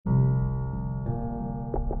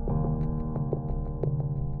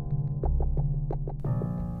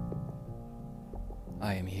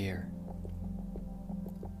I am here,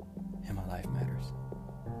 and my life matters.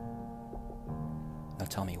 Now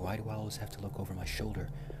tell me, why do I always have to look over my shoulder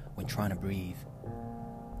when trying to breathe?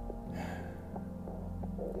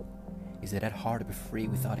 Is it that hard to be free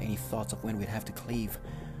without any thoughts of when we'd have to cleave?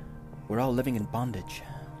 We're all living in bondage.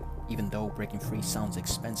 Even though breaking free sounds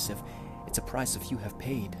expensive, it's a price a few have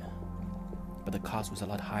paid. But the cost was a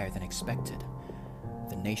lot higher than expected.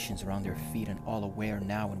 The nations are on their feet and all aware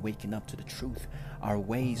now and waking up to the truth. Our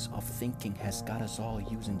ways of thinking has got us all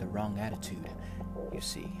using the wrong attitude. You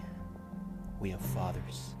see, we have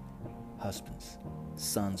fathers, husbands,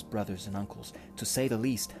 sons, brothers, and uncles, to say the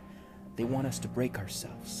least. They want us to break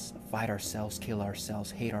ourselves, fight ourselves, kill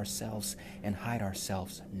ourselves, hate ourselves, and hide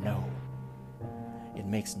ourselves. No. It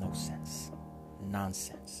makes no sense.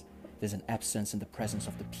 Nonsense. There's an absence in the presence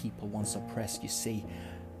of the people once oppressed, you see.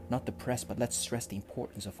 Not depressed, but let's stress the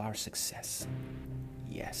importance of our success.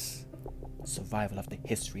 Yes, survival of the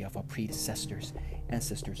history of our predecessors,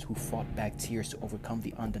 ancestors who fought back tears to overcome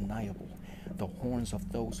the undeniable, the horns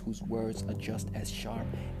of those whose words are just as sharp,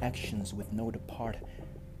 actions with no depart,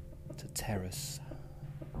 to tear us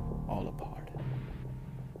all apart.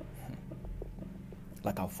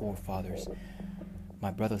 Like our forefathers,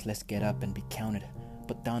 my brothers, let's get up and be counted.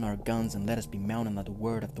 Put down our guns and let us be mounted on the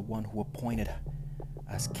word of the one who appointed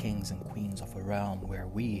as kings and queens of a realm where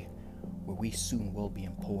we soon will be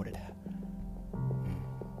imported.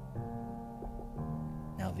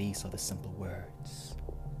 Now these are the simple words.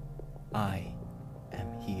 I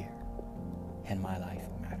am here, and my life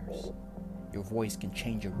matters. Your voice can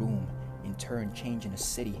change a room, in turn changing a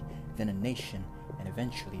city, then a nation, and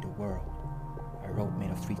eventually the world. A rope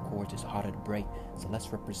made of 3 chords is harder to break, so let's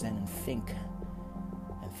represent and think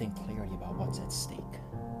clearly about what's at stake.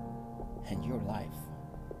 And your life,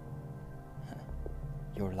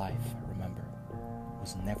 remember,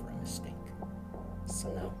 was never a mistake.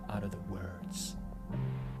 So now, out of the words,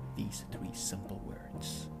 these 3 simple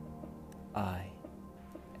words, I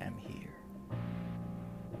am here.